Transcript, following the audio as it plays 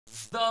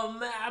The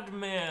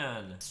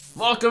Madman!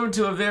 Welcome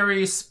to a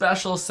very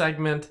special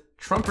segment,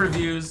 Trump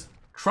Reviews,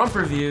 Trump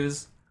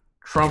Reviews,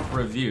 Trump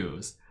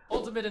Reviews.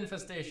 Ultimate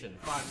Infestation,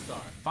 5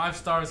 stars. 5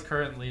 stars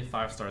currently,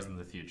 5 stars in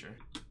the future.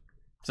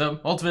 So,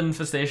 Ultimate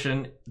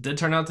Infestation did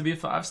turn out to be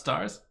 5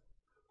 stars.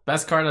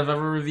 Best card I've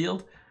ever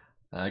revealed.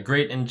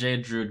 Great in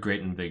Jade Druid,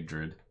 great in Big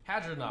Druid.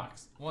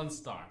 Hadronox, 1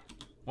 star.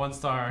 1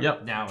 star,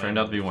 Yep, now turned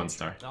out to be 1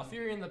 star.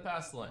 Malfurion the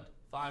Pestilent,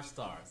 5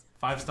 stars.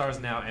 5 stars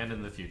now and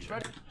in the future.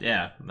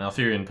 Yeah,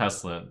 Malfurion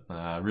Pestilent,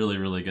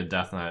 really good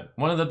Death Knight.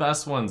 One of the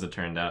best ones it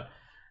turned out.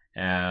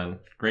 And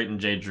great in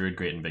Jade Druid,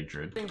 great in Big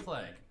Druid.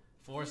 Plague,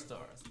 4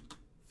 stars.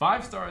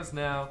 5 stars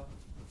now,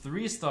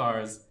 3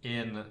 stars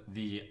in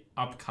the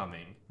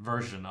upcoming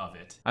version of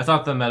it. I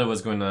thought the meta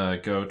was going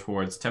to go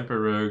towards Temper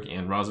Rogue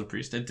and Raza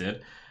Priest, it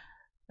did.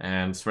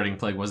 And Spreading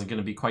Plague wasn't going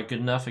to be quite good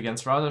enough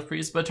against Raza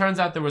Priest, but it turns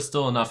out there was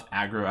still enough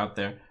aggro out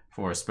there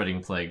for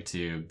Spreading Plague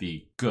to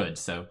be good.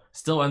 So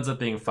still ends up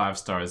being 5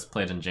 stars,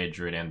 played in Jade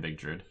Druid and Big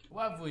Druid.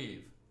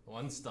 Webweave,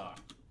 1 star.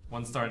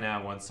 1 star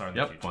now, 1 star in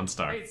the future. Yep, 1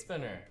 star. Fate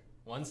Spinner,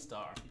 1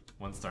 star.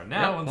 1 star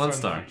now, Yep, 1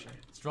 star in the future.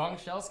 Strong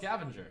Shell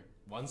Scavenger,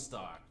 1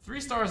 star.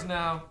 3 stars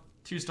now,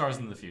 2 stars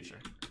in the future.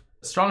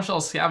 Strong Shell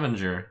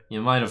Scavenger,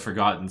 you might have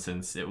forgotten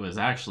since it was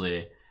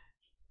actually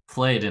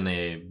played in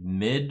a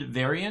mid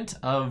variant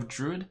of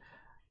Druid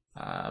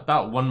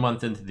about 1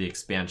 month into the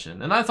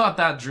expansion. And I thought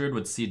that Druid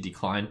would see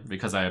decline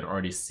because I had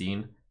already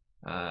seen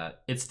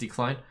its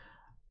decline.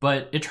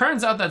 But it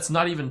turns out that's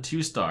not even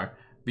 2 star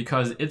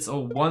because it's a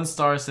 1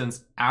 star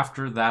since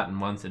after that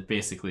month it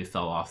basically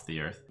fell off the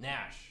earth.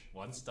 Nash,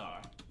 1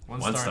 star.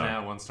 1 star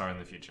now, 1 star in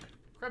the future.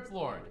 Crypt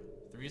Lord,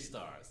 3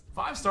 stars.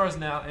 5 stars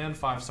now and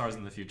 5 stars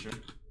in the future.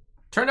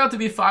 Turned out to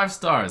be 5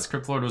 stars.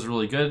 Crypt Lord was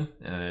really good.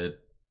 It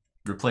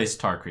replaced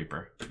Tar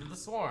Creeper. The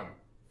Swarm,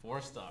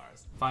 4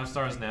 stars. 5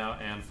 stars now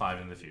and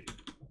 5 in the future.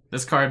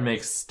 This card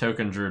makes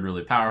Token Druid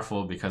really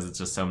powerful because it's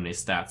just so many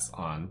stats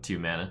on 2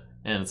 mana,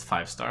 and it's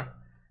 5 star.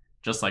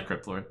 Just like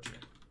Crypt Lord.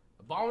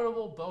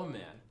 Abominable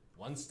Bowman,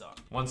 1 star.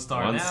 1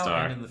 star 1 now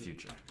star. and in the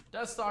future.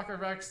 Deathstalker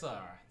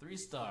Rexar, 3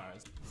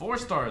 stars. 4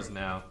 stars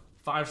now,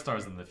 5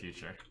 stars in the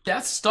future.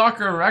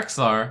 Deathstalker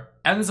Rexar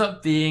ends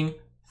up being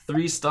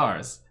 3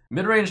 stars.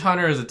 Midrange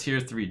Hunter is a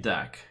tier 3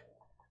 deck,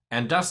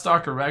 and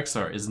Deathstalker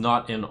Rexar is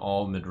not in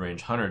all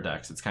midrange Hunter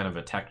decks. It's kind of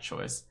a tech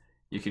choice.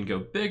 You can go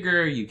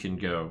bigger, you can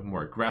go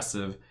more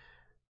aggressive.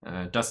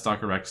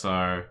 Deathstalker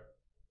Rexar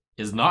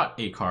is not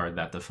a card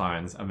that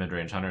defines a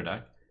midrange Hunter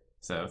deck.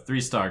 So 3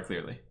 star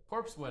clearly.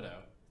 Corpse Widow,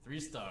 3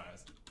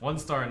 stars. 1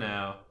 star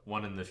now,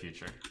 1 in the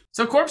future.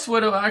 So Corpse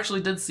Widow actually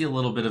did see a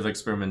little bit of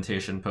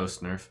experimentation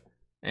post-nerf,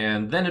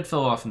 and then it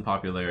fell off in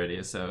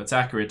popularity, so it's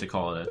accurate to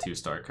call it a 2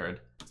 star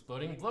card.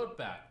 Exploding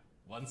Bloatbat,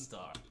 1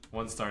 star.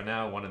 1 star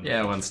now, 1 in the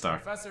future. Yeah, 1 star.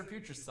 Professor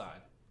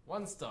Putricide,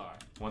 1 star.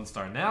 1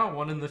 star now,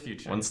 1 in the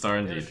future. 1 star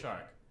indeed.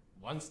 Shark,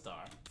 1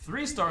 star.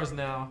 3 stars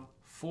now,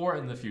 4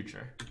 in the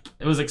future.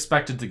 It was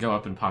expected to go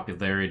up in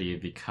popularity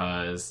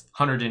because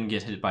Hunter didn't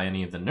get hit by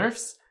any of the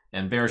nerfs,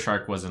 and Bear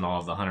Shark was in all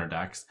of the Hunter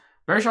decks.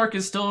 Bear Shark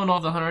is still in all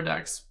the Hunter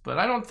decks, but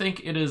I don't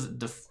think it is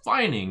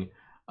defining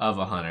of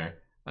a Hunter.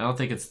 I don't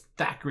think it's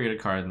that great a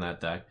card in that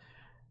deck.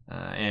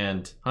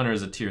 And Hunter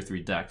is a tier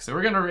 3 deck, so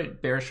we're gonna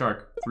rate Bear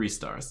Shark 3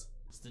 stars.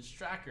 Stitch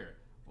Tracker,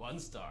 1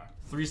 star.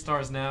 3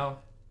 stars now,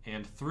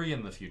 and 3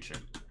 in the future.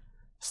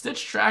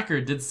 Stitch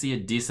Tracker did see a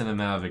decent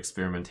amount of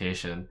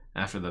experimentation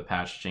after the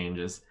patch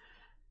changes.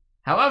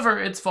 However,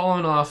 it's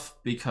fallen off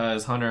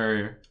because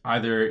Hunter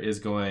either is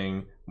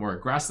going more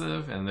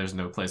aggressive and there's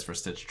no place for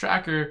Stitch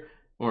Tracker,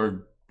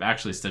 or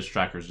actually Stitch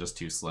Tracker is just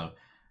too slow.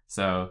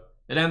 So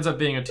it ends up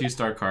being a 2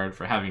 star card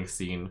for having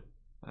seen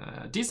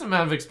a decent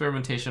amount of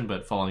experimentation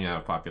but falling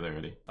out of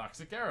popularity.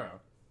 Toxic Arrow,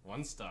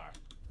 1 star.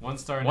 1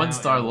 star now. 1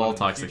 star lol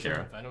Toxic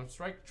Arrow. Venom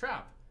Strike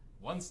Trap,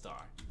 1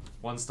 star.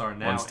 1 star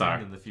now 1 star.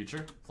 and in the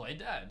future. Play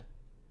Dead,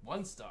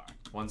 1 star.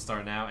 1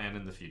 star now and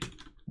in the future.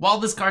 While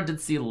this card did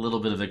see a little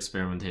bit of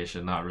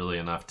experimentation, not really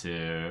enough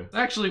to...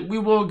 Actually, we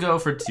will go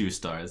for 2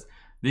 stars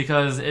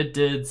because it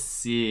did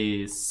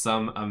see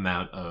some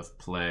amount of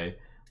play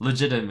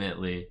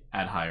legitimately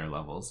at higher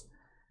levels.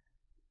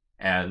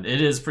 And it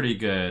is pretty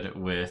good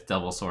with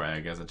Devilsaur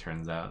Egg, as it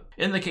turns out.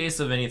 In the case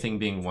of anything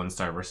being 1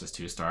 star versus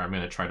 2 star, I'm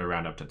going to try to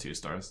round up to 2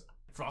 stars.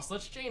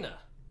 Frostlich Jaina,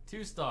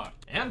 2 star.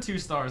 And 2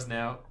 stars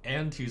now,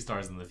 and 2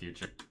 stars in the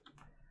future.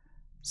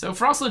 So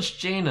Frostlich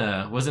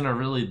Jaina was in a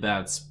really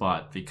bad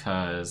spot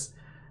because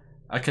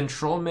a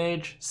Control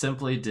Mage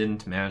simply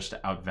didn't manage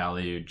to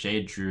outvalue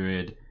Jade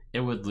Druid. It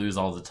would lose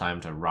all the time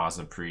to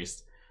Raza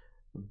Priest.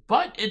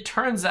 But it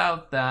turns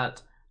out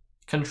that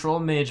Control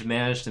Mage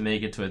managed to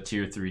make it to a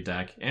tier 3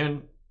 deck,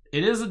 and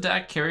it is a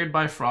deck carried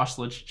by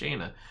Frostlich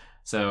Jaina.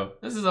 So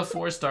this is a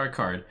 4 star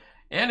card.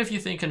 And if you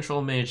think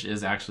Control Mage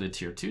is actually a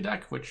tier 2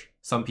 deck, which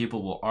some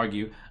people will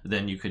argue,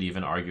 then you could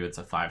even argue it's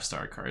a 5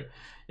 star card.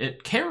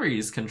 It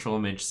carries Control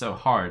Mage so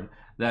hard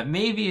that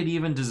maybe it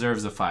even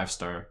deserves a 5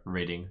 star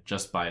rating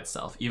just by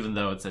itself, even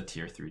though it's a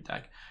tier 3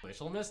 deck.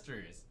 Glacial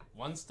Mysteries,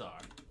 1 star.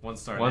 1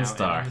 star 1 now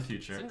star. And in the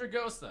future.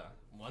 Syndragosa,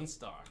 1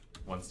 star.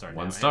 1 star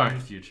 1 now star. and in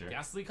the future.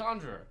 Ghastly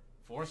Conjurer,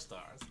 4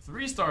 stars.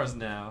 3 stars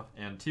now,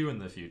 and 2 in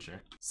the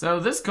future. So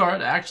this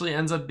card actually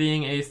ends up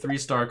being a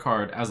 3-star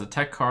card as a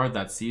tech card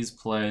that sees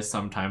play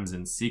sometimes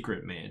in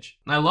Secret Mage.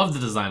 I love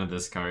the design of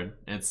this card.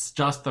 It's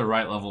just the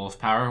right level of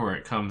power where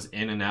it comes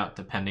in and out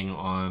depending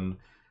on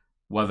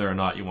whether or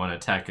not you want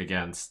to tech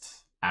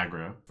against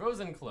aggro.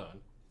 Frozen Clone,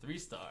 3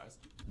 stars.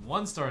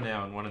 1 star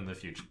now and 1 in the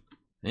future.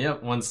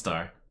 Yep, 1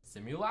 star.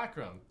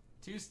 Simulacrum,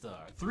 2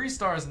 stars. 3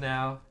 stars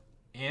now,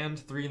 and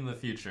 3 in the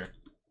future.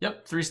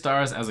 Yep, 3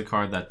 stars as a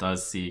card that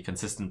does see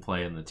consistent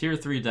play in the tier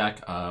 3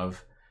 deck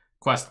of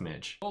Quest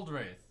Mage. Gold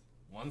Wraith,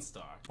 1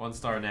 star. 1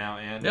 star now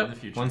and in the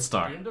future. 1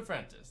 star. Doomed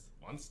Apprentice,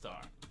 1 star.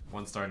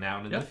 1 star now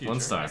and in the future. 1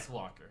 star. Ice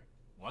Walker,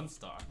 1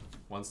 star.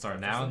 1 star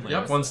now and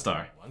later. Yep, 1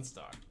 star. 1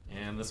 star.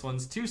 And this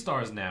one's 2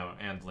 stars now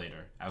and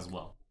later as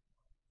well.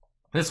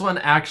 This one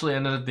actually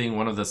ended up being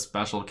one of the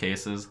special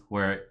cases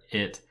where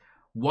it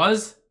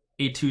was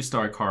a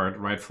 2-star card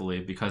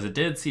rightfully because it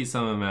did see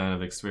some amount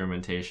of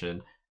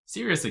experimentation,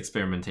 serious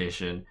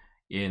experimentation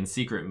in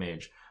Secret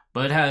Mage,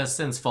 but it has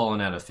since fallen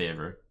out of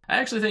favor. I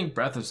actually think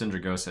Breath of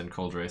Sindragosa and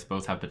Cold Wraith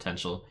both have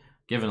potential,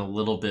 given a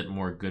little bit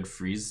more good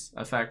freeze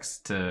effects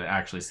to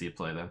actually see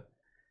play though.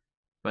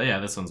 But yeah,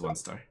 this one's 1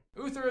 star.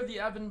 Uther of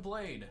the Ebon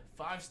Blade,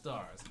 5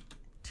 stars.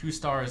 2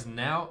 stars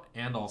now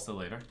and also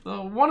later.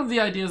 So one of the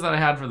ideas that I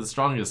had for the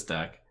strongest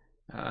deck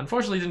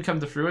unfortunately didn't come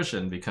to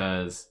fruition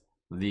because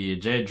the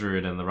Jade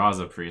Druid and the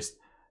Raza Priest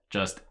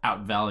just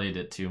outvalued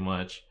it too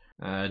much.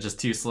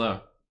 Just too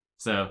slow.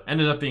 So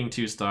ended up being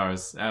 2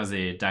 stars as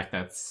a deck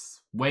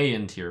that's way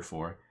in tier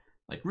 4.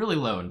 Like really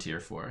low in tier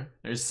 4.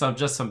 There's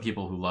just some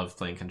people who love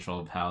playing Control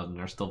of Paladin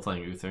are still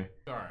playing Uther.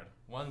 Guard,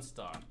 1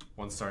 star.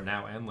 1 star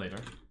now and later.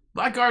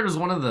 Blackguard was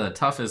one of the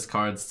toughest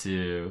cards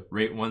to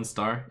rate 1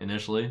 star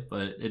initially,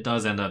 but it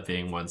does end up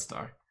being 1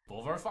 star.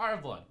 Bolvar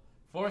Fireblood,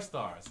 4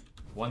 stars.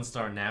 1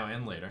 star now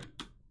and later.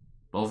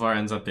 Bolvar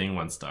ends up being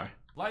 1 star.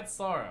 Light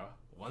Sorrow,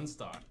 1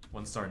 star.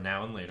 1 star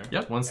now and later.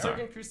 Yep, 1 star.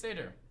 Arrogant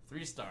Crusader,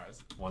 3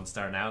 stars. 1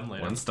 star now and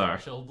later. 1 star.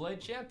 Chillblade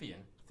Champion,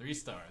 3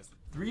 stars.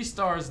 3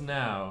 stars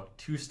now,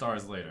 2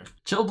 stars later.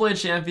 Chillblade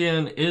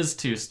Champion is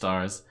 2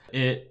 stars.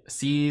 It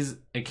sees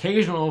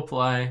occasional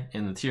play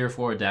in the tier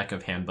 4 deck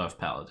of Hand Buff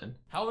Paladin.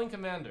 Howling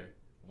Commander,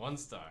 1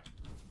 star.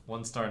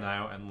 1 star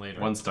now and later.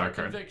 1 star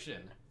card.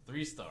 Conviction,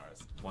 3 stars.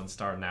 1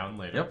 star now and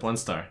later. Yep, 1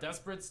 star.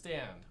 Desperate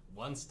Stand,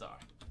 1 star.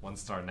 1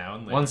 star now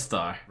and later. 1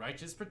 star.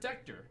 Righteous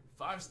Protector,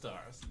 5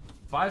 stars.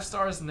 5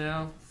 stars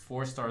now,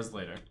 4 stars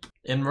later.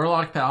 In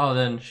Murloc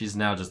Paladin, she's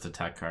now just a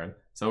tech card.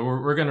 So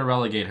we're going to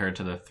relegate her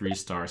to the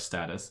 3-star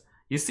status.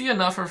 You see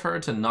enough of her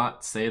to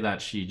not say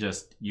that she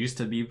just used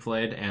to be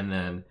played and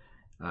then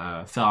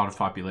fell out of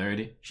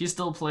popularity. She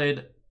still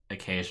played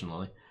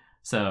occasionally.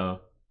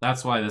 So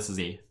that's why this is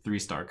a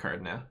 3-star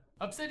card now.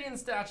 Obsidian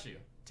Statue,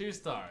 2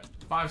 stars.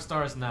 5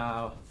 stars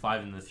now,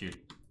 5 in the future.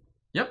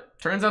 Yep,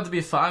 turns out to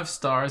be 5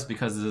 stars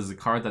because it is a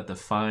card that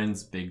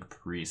defines Big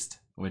Priest,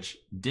 which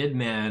did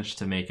manage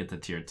to make it to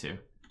tier 2.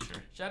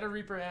 Sure. Shadow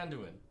Reaper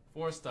Anduin,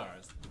 4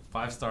 stars.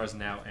 5 stars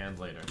now and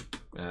later.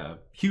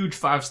 Huge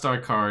 5-star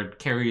card,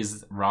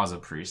 carries Raza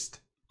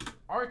Priest.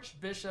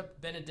 Archbishop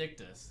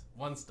Benedictus,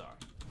 1 star.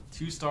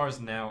 2 stars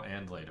now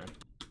and later.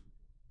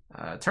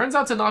 Turns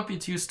out to not be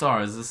 2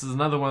 stars. This is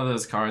another one of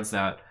those cards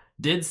that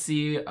did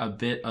see a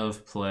bit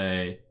of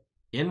play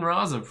in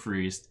Raza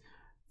Priest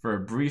for a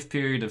brief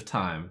period of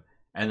time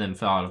and then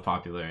fell out of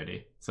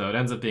popularity. So it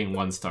ends up being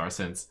 1 star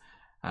since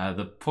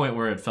the point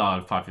where it fell out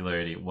of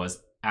popularity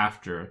was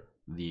after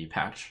the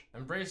patch.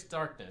 Embrace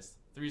Darkness,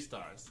 3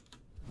 stars.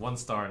 1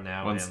 star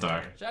now 1 star.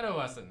 Later. Shadow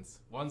Essence,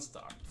 1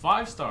 star.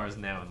 5 stars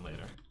now and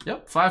later.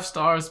 Yep, 5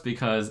 stars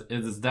because it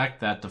is a deck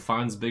that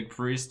defines Big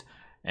Priest,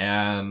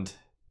 and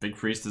Big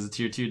Priest is a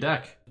tier 2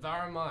 deck.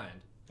 Devour Mind,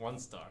 1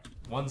 star.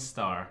 1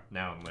 star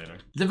now and later.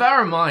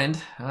 Devour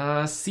Mind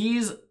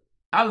sees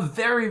a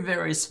very,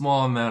 very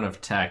small amount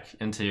of tech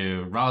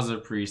into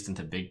Raza Priest,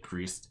 into Big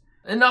Priest.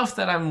 Enough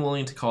that I'm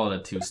willing to call it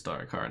a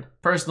 2-star card.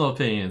 Personal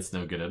opinion, it's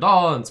no good at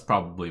all, and it's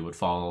probably would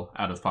fall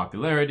out of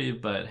popularity,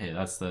 but hey,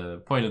 that's the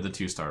point of the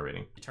 2-star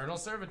rating. Eternal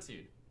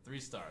Servitude, 3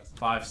 stars.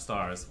 5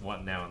 stars,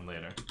 1 now and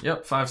later.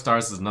 Yep, 5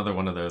 stars is another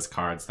one of those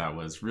cards that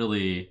was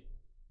really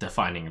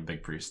defining a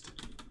Big Priest.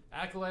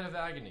 Acolyte of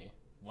Agony,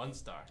 1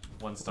 star.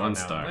 1 star 1 now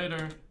star. And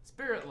later.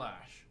 Spirit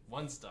Lash,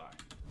 1 star.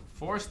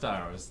 4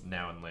 stars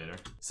now and later.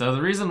 So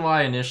the reason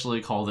why I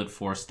initially called it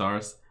 4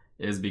 stars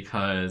is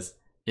because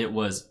it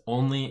was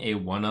only a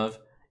 1-of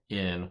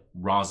in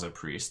Raza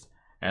Priest.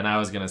 And I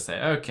was going to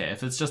say, okay,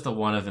 if it's just a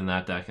 1-of in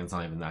that deck and it's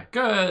not even that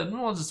good,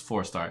 well, just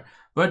 4-star.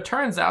 But it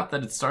turns out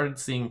that it started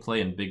seeing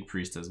play in Big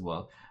Priest as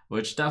well,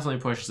 which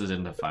definitely pushes it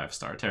into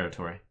 5-star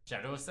territory.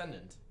 Shadow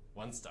Ascendant,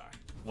 1 star.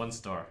 1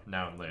 star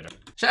now and later.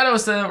 Shadow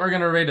Ascendant, we're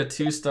going to rate a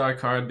 2-star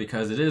card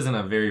because it is in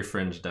a very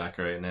fringe deck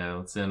right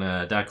now. It's in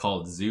a deck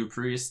called Zoo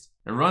Priest.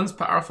 It runs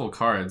powerful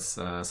cards,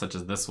 such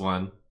as this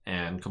one,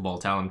 and Cabal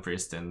Talon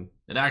Priest, and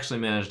it actually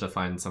managed to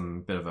find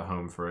some bit of a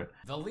home for it.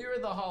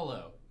 Valyra the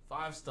Hollow,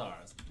 5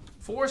 stars.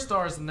 4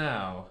 stars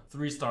now,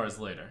 3 stars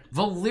later.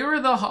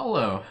 Valyra the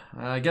Hollow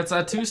gets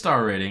a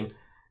 2-star rating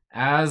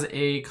as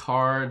a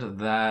card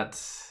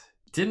that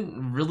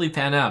Didn't really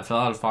pan out, fell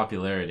out of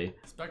popularity.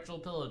 Spectral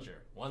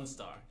Pillager, 1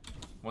 star.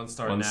 1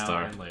 star One now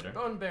star. and later.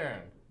 Bone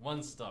Baron,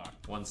 1 star.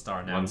 1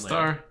 star now 1 and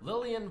star. later.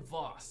 Lillian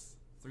Voss,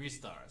 3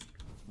 stars.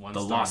 1 the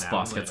Lost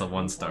Boss gets a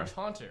 1 star. Forge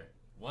Haunter,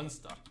 1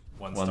 star.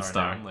 1 star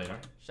now and later.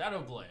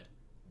 Shadowblade,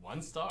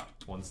 1 star.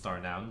 1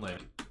 star now and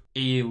later.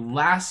 A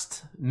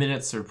last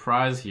minute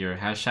surprise here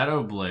has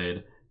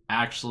Shadowblade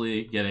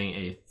actually getting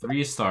a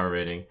 3-star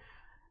rating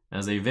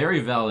as a very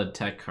valid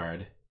tech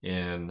card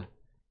in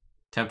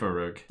Tempo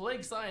Rogue.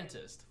 Plague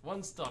Scientist,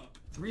 1 star.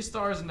 3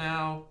 stars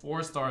now,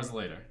 4 stars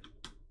later.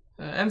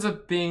 Ends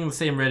up being the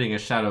same rating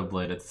as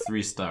Shadowblade at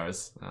 3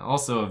 stars.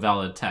 Also a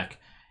valid tech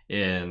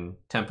in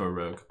Tempo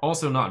Rogue.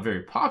 Also not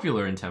very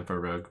popular in Tempo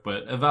Rogue,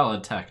 but a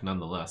valid tech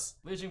nonetheless.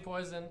 Legion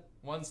Poison,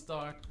 1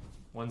 star.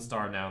 1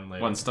 star now and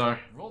later. 1 star.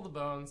 Roll the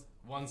Bones,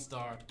 1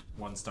 star.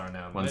 1 star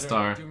now and 1 later.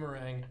 star.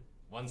 Doomerang,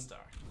 1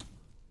 star.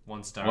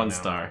 1 star. 1 now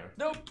star. And later.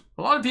 Nope.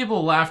 A lot of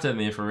people laughed at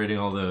me for rating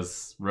all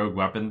those rogue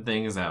weapon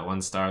things at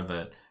 1 star,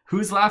 but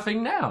who's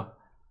laughing now?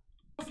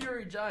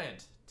 Fury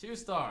Giant, 2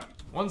 star.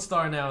 1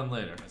 star now and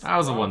later. That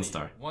was a 1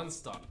 star. 1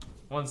 star.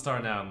 1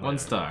 star now and later. 1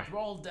 star.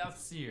 Roll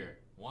Deathseer,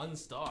 1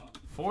 star.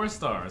 4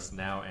 stars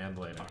now and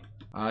later.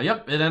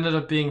 Yep, it ended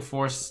up being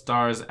 4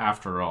 stars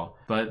after all.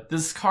 But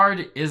this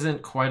card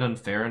isn't quite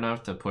unfair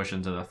enough to push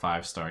into the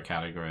 5-star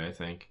category, I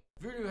think.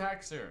 Voodoo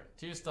Haxer,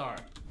 2 star.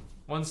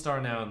 1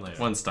 star now and later.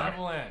 1 star.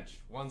 Avalanche,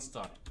 1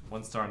 star.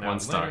 1 star now 1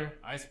 and star. later.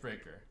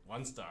 Icebreaker,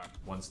 1 star.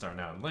 1 star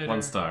now and later.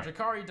 1 star.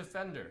 Jakari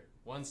Defender,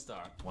 1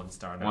 star. 1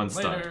 star now and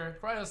later.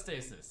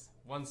 Cryostasis,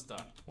 1 star.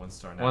 1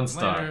 star now and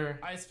later.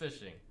 Ice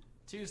Fishing,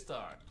 2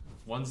 star.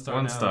 1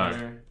 star now and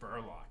later.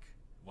 Burlock,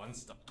 1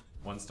 star.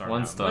 1 star now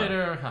and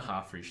later.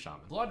 Haha, free Shaman.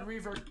 Blood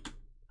Reaver.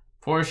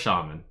 Poor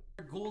Shaman.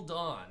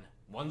 Gul'dan,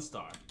 1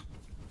 star.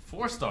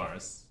 4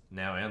 stars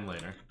now and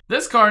later.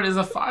 This card is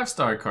a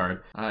 5-star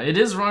card. It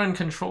is run in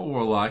Control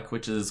Warlock,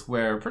 which is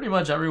where pretty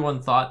much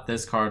everyone thought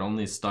this card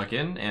only stuck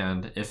in,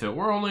 and if it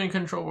were only in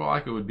Control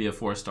Warlock, it would be a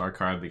 4-star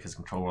card because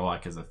Control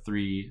Warlock is a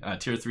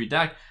tier 3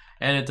 deck,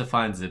 and it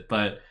defines it.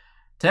 But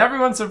to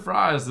everyone's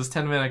surprise, this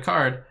 10-mana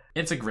card,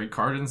 it's a great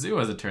card in Zoo,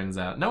 as it turns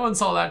out. No one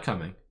saw that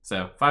coming.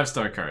 So,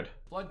 5-star card.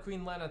 Blood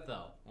Queen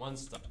Lanethel, 1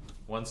 star.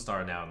 1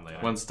 star now and later.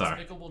 1 star.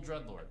 Despicable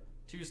Dreadlord,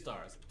 2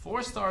 stars.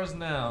 4 stars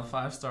now,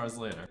 5 stars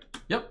later.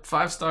 Yep,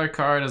 5-star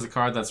card is a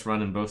card that's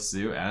run in both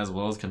Zoo as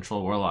well as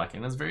Control Warlock,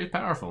 and it's very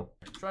powerful.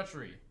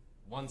 Treachery,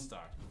 1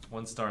 star.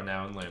 1 star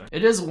now and later.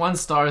 It is 1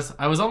 stars.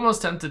 I was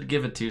almost tempted to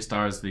give it 2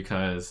 stars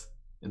because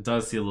it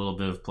does see a little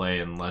bit of play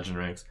in Legend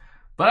ranks,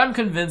 but I'm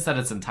convinced that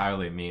it's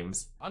entirely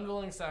memes.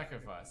 Unwilling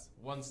Sacrifice,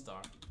 1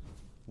 star.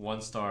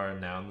 1 star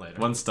now and later.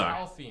 1 star.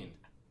 Foul Fiend,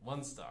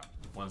 1 star.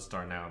 1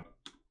 star now.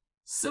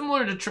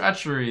 Similar to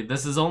Treachery,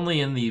 this is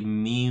only in the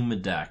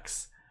meme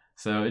decks,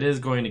 so it is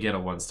going to get a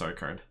 1-star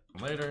card.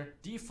 Later,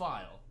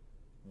 Defile,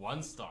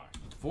 1 star.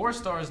 4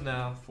 stars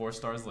now, 4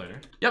 stars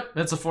later. Yep,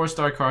 it's a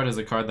 4-star card. Is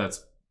a card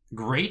that's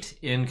great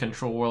in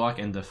Control Warlock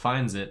and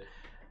defines it,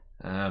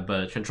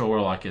 but Control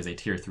Warlock is a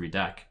tier 3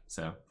 deck,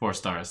 so 4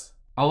 stars.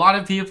 A lot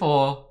of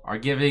people are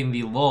giving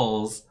the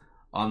lulls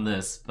on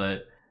this,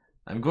 but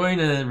I'm going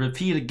to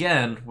repeat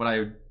again what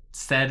I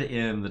said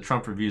in the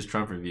Trump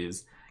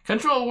Reviews.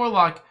 Control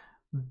Warlock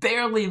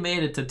barely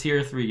made it to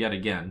tier 3 yet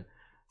again.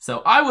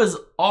 So I was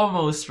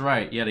almost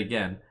right yet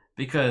again,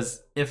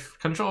 because if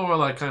Control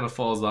Warlock kind of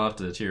falls off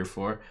to tier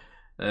 4,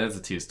 that's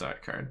a 2-star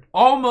card.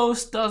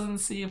 Almost doesn't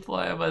see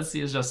play, but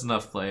sees just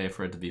enough play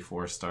for it to be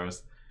 4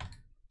 stars.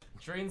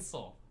 Drain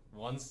Soul,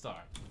 1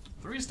 star.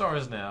 3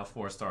 stars now,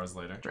 4 stars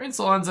later. Drain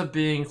Soul ends up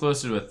being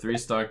closer to a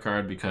 3-star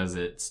card because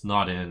it's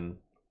not in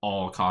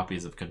all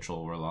copies of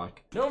Control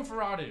Warlock. Gnome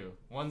Ferradu,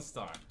 1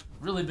 star.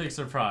 Really big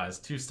surprise.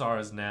 2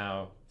 stars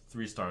now,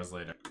 3 stars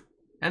later.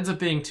 Ends up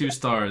being 2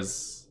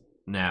 stars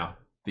now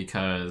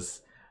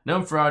because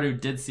Gnome Ferradu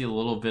did see a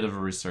little bit of a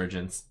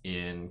resurgence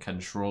in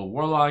Control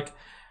Warlock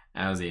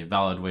as a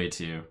valid way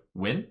to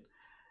win,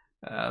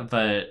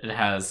 but it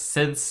has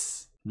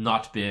since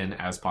not been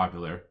as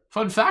popular.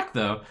 Fun fact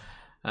though,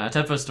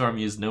 Tempo Storm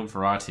used Gnome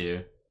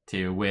Ferratu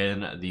to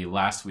win the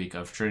last week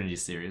of Trinity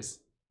series.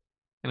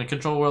 And a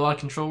Control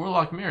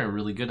Warlock Mirror,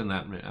 really good in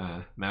that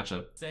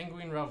matchup.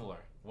 Sanguine Reveler,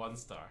 1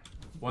 star.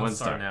 1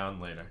 star now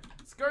and later.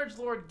 Scourge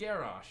Lord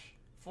Garrosh,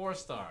 4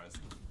 stars.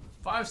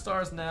 5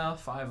 stars now,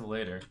 5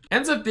 later.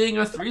 Ends up being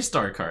a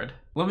 3-star card.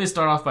 Let me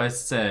start off by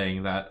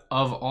saying that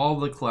of all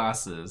the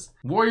classes,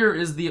 Warrior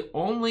is the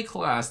only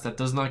class that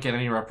does not get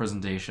any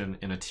representation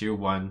in a tier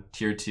 1,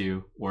 tier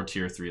 2, or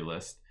tier 3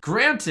 list.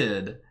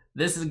 Granted,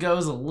 this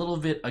goes a little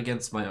bit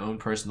against my own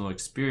personal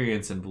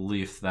experience and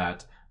belief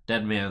that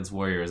Dead Man's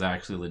Warrior is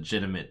actually a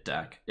legitimate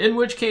deck. In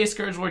which case,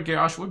 Scourge Lord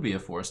Garrosh would be a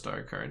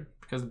 4-star card,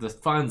 because it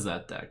defines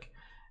that deck.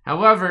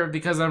 However,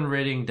 because I'm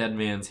rating Dead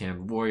Man's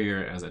Hand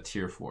Warrior as a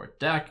tier 4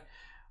 deck,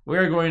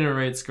 we're going to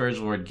rate Scourge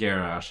Lord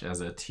Garrosh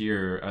as a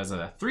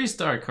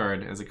 3-star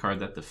card, as a card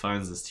that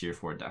defines this tier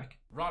 4 deck.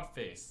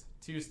 Rotface,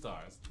 2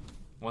 stars.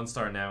 1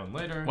 star now and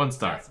later. 1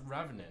 star. Death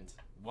Revenant,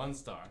 1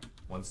 star.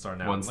 1 star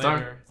now 1 and star.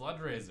 later.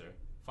 Blood Razor,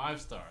 5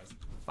 stars.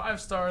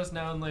 5 stars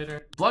now and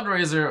later.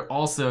 Bloodrazor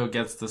also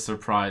gets the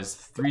surprise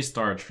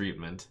 3-star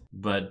treatment,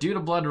 but due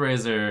to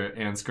Bloodrazor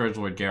and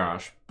Scourgelord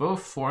Garrosh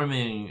both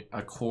forming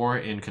a core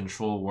in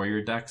control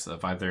warrior decks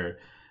of either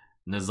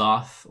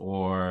N'Zoth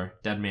or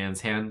Dead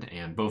Man's Hand,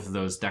 and both of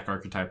those deck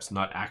archetypes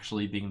not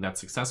actually being that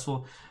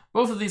successful,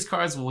 both of these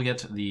cards will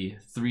get the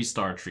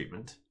 3-star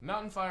treatment.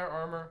 Mountain Fire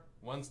Armor,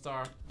 1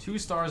 star. 2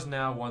 stars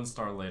now, 1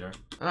 star later.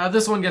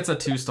 This one gets a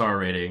 2-star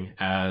rating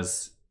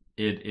as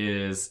it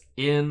is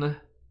in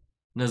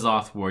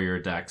N'Zoth warrior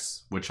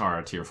decks, which are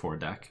a tier 4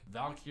 deck.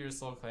 Valkyrie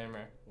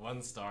Soulclaimer,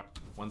 1 star.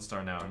 1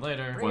 star now and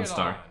later. Bring 1 it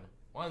star. on,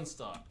 1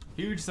 star.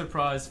 Huge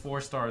surprise,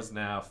 4 stars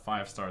now,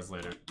 5 stars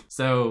later.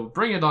 So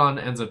Bring It On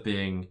ends up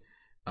being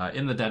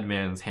in the Dead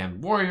Man's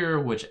Hand warrior,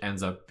 which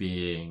ends up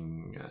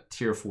being a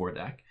tier 4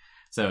 deck.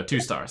 So 2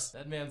 stars.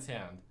 Dead Man's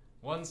Hand,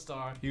 1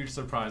 star. Huge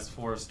surprise,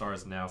 4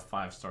 stars now,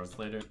 5 stars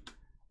later.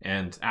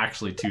 And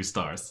actually 2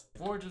 stars.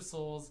 Forge of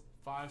Souls,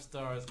 5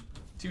 stars.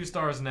 2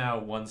 stars now,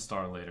 1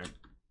 star later.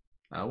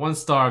 1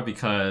 star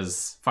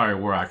because Fire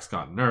War Axe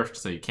got nerfed,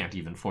 so you can't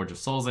even Forge of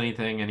Souls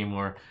anything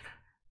anymore.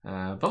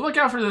 But look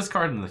out for this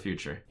card in the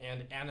future.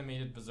 And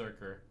Animated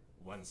Berserker,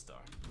 1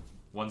 star.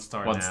 1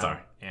 star 1 now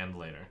star. and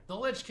later. The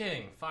Lich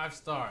King, 5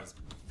 stars.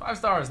 5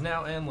 stars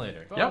now and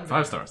later. Bone Yep, 5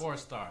 Bear, stars. 4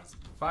 stars.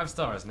 5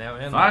 stars now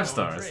and 5 later.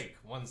 stars. Bone Drake,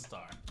 1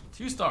 star.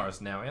 2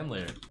 stars now and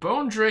later.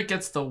 Bone Drake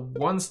gets the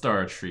 1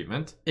 star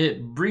treatment.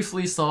 It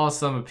briefly saw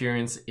some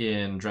appearance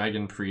in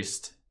Dragon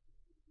Priest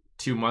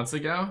 2 months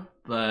ago,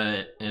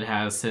 but it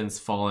has since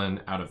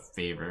fallen out of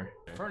favor.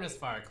 Furnace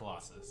Fire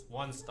Colossus,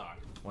 1 star.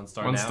 1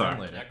 star 1 now star.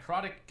 and later.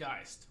 Necrotic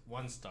Geist,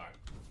 1 star.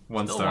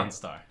 1 Still star. 1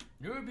 star.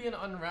 Nubian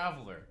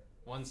Unraveler,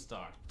 1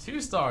 star. 2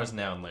 stars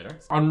now and later.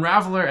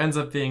 Unraveler ends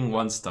up being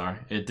 1 star.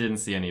 It didn't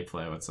see any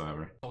play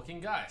whatsoever.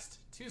 Hulking Geist,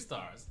 2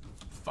 stars.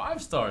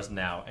 5 stars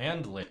now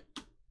and later.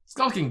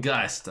 Skulking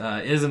Geist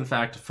is in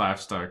fact a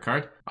 5-star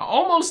card.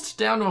 Almost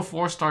down to a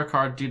 4-star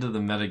card due to the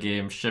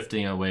metagame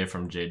shifting away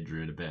from Jade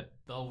Druid a bit.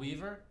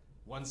 Bellweaver,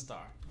 1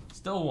 star.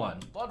 Still 1.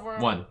 Bloodworm,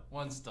 1.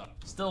 1 star.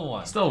 Still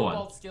 1. Still 1.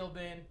 Cobalt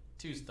Scalebane,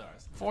 2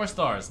 stars. 4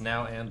 stars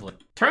now and later.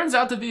 Turns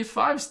out to be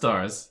 5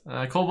 stars.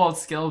 Cobalt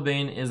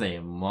Scalebane is a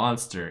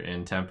monster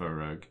in Tempo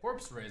Rogue.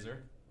 Corpse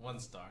Razor, 1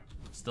 star.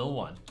 Still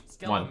 1.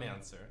 1.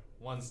 Skelemancer,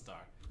 1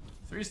 star.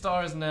 3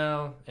 stars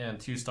now and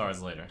 2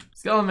 stars later.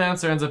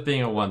 Skelemancer ends up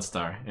being a 1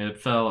 star. It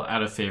fell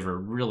out of favor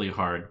really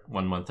hard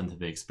 1 month into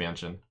the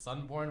expansion.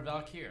 Sunborn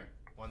Valkyr,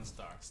 1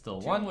 star.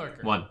 Still Tomb 1.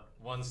 Lurker, 1.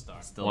 1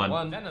 star. Still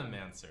 1.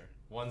 Venomancer,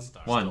 1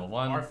 star. 1. Still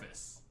 1.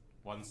 Arphis,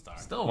 1 star.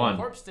 Still 1.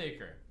 Corpse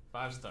Taker,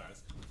 5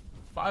 stars.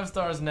 5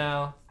 stars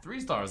now, 3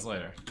 stars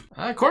later.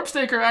 Corpse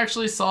Taker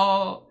actually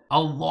saw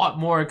a lot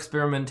more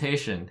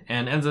experimentation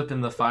and ends up in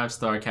the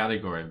 5-star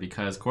category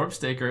because Corpse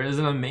Taker is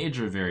in a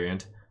major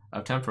variant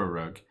of Tempo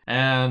Rogue.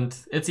 And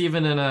it's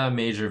even in a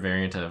major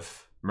variant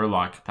of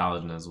Murloc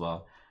Paladin as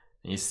well.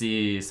 You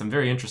see some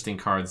very interesting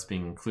cards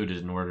being included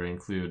in order to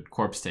include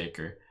Corpse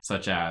Taker,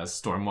 such as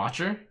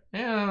Stormwatcher,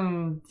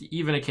 and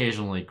even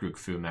occasionally Grook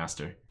Fu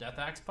Master. Death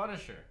Axe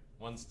Punisher,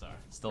 1 star.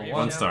 Still Grave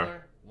 1 star.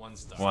 Chandler, 1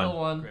 star. 1. Still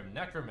 1. Grim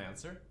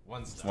Necromancer,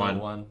 1 star. One.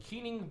 Still 1.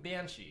 Keening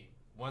Banshee,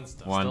 1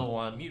 star. 1. Still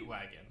 1. Mute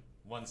Wagon,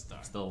 1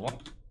 star. Still 1.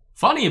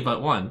 Funny,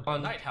 but 1.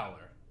 Night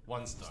Howler,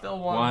 1 star. Still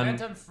 1.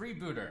 Phantom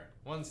Freebooter,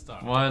 1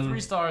 star. 1. 3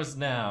 stars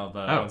now,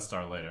 but Oh. 1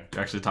 star later.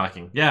 You're actually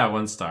talking. Yeah,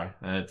 1 star.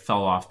 It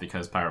fell off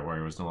because Pirate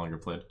Warrior was no longer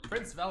played.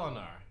 Prince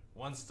Velenar,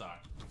 1 star.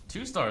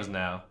 2 stars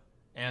now,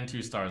 and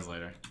 2 stars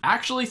later.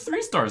 Actually,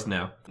 3 stars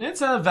now.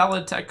 It's a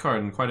valid tech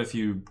card in quite a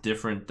few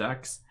different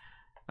decks,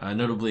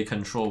 notably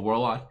Control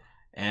Warlock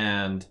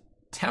and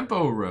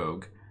Tempo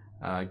Rogue.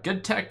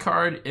 Good tech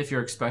card if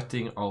you're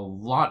expecting a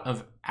lot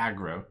of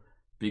aggro,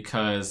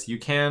 because you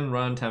can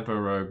run Tempo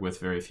Rogue with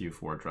very few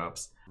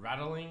 4-drops.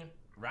 Rattling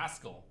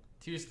Rascal,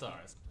 2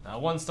 stars.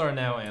 1 star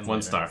now and 1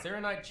 later. star.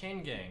 Serenite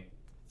Chain Gang,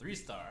 3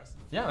 stars.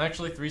 Yeah,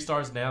 actually 3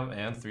 stars now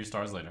and 3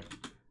 stars later.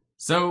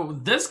 So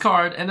this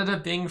card ended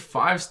up being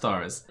 5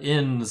 stars.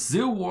 In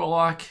Zoo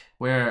Warlock,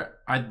 where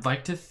I'd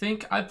like to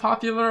think I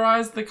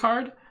popularized the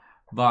card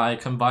by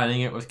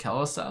combining it with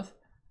Keloseth,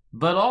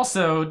 but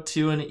also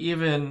to an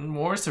even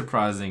more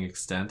surprising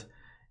extent,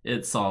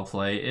 it saw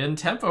play in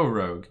Tempo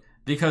Rogue,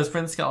 because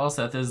Prince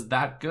Keloseth is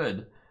that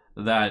good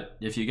that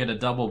if you get a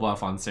double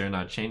buff on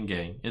Serenite Chain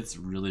Gang, it's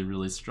really,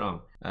 really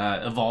strong.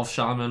 Evolve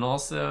Shaman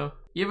also.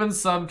 Even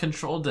some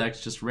control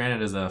decks just ran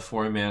it as a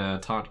 4-mana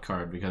taunt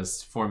card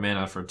because 4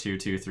 mana for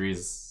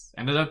 2/2/3s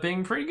ended up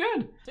being pretty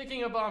good.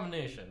 Ticking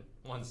Abomination,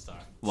 1 star.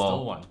 Lol.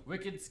 Still 1.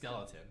 Wicked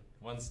Skeleton,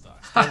 1 star.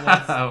 Still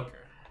 1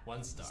 Sneaker,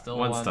 1 star. Still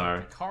 1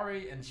 star.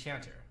 Akari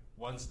Enchanter,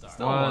 1 star.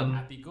 Still 1.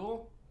 Happy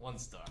Ghoul, 1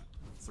 star.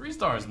 3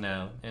 stars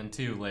now, and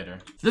 2 later.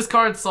 This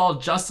card saw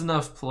just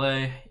enough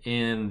play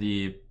in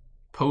the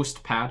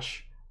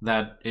post-patch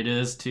that it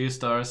is 2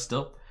 stars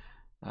still.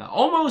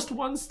 Almost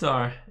 1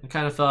 star. It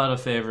kind of fell out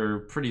of favor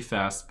pretty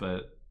fast,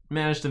 but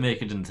managed to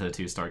make it into the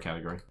 2-star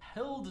category.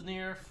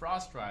 Hildnir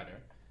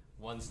Frostrider,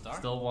 1 star.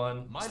 Still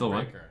 1.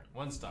 Mindbreaker,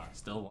 1 star.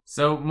 Still 1.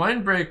 So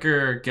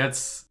Mindbreaker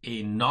gets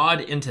a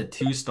nod into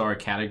 2-star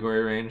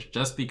category range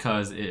just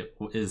because it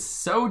is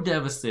so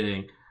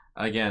devastating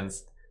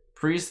against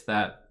Priest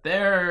that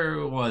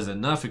there was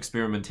enough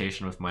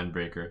experimentation with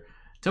Mindbreaker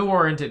to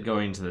warrant it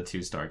going to the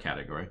 2-star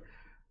category.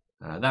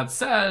 That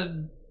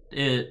said,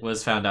 it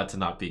was found out to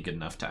not be good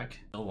enough tech.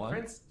 Still 1.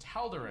 Prince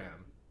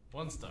Tal'Daram,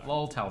 1 star.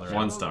 Lol Tal'Daram.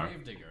 1 star.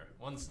 Gravedigger,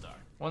 1 star.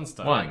 1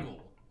 star. 1.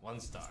 1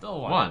 star.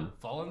 Still 1.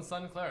 Fallen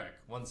Sun Cleric,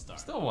 1 star.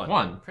 Still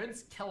 1.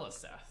 Prince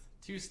Keleseth,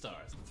 2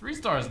 stars. 3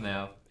 stars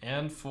now,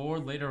 and 4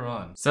 later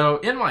on. So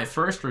in my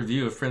first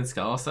review of Prince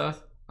Keleseth,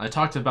 I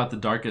talked about the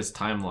darkest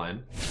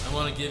timeline. I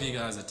want to give you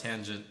guys a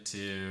tangent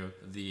to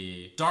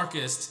the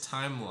darkest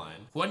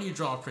timeline. When you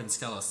draw Prince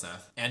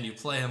Keleseth and you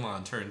play him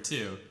on turn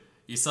 2,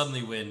 you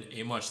suddenly win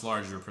a much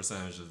larger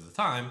percentage of the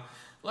time,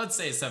 let's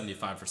say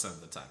 75%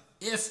 of the time.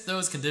 If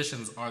those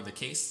conditions are the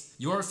case,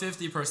 your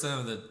 50%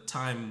 of the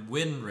time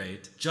win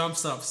rate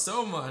jumps up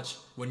so much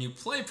when you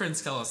play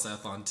Prince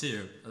Keleseth on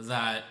 2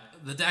 that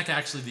the deck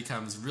actually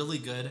becomes really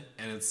good,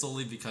 and it's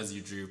solely because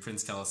you drew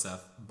Prince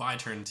Keleseth by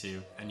turn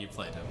 2 and you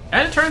played him.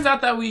 And it turns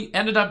out that we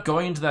ended up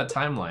going into that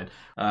timeline.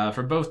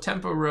 For both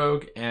Tempo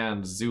Rogue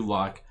and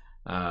Zulok,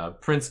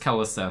 Prince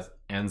Keleseth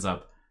ends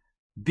up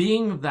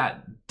being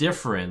that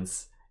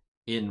difference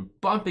in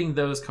bumping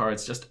those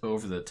cards just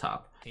over the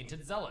top.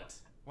 Tainted Zealot,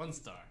 1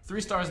 star. 3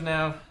 stars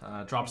now,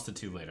 drops to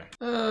 2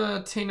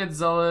 later. Tainted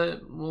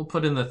Zealot, we'll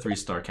put in the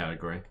 3-star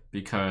category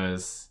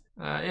because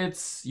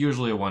it's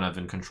usually a 1-of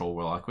in Control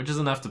Warlock, which is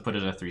enough to put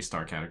it in a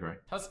 3-star category.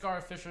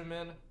 Tuskar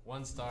Fisherman,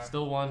 1 star.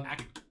 Still 1.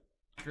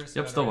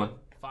 Accuracy Still 1.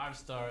 5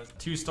 stars.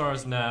 2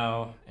 stars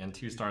now, and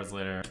 2 stars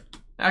later.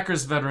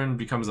 Accuracy Veteran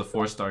becomes a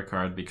 4-star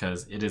card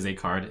because it is a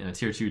card in a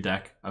tier 2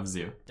 deck of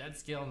Zoo. Dead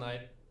Scale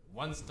Knight,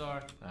 1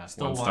 star.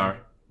 Still 1 star.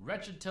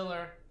 Wretched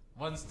Tiller,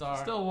 1 star.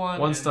 Still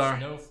 1 star.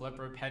 Snow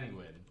Flipper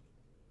Penguin,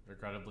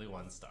 regrettably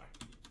 1 star.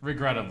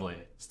 Regrettably,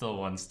 still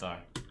 1 star.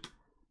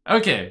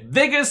 Okay,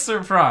 biggest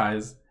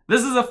surprise.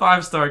 This is a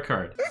 5-star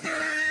card.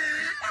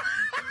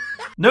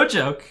 No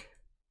joke.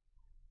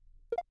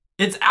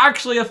 It's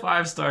actually a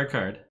 5-star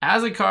card.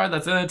 As a card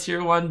that's in a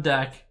tier 1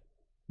 deck,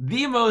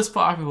 the most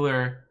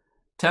popular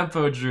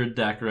Tempo Druid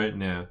deck right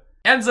now.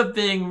 Ends up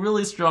being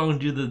really strong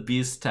due to the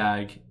Beast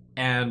tag,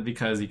 and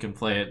because you can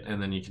play it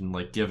and then you can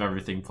like give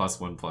everything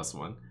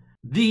 +1/+1.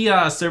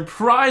 The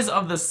surprise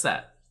of the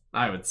set,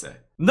 I would say.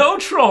 No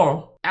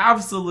troll!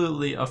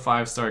 Absolutely a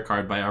 5-star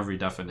card by every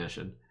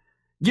definition.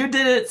 You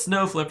did it,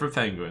 Snow Flipper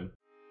Penguin.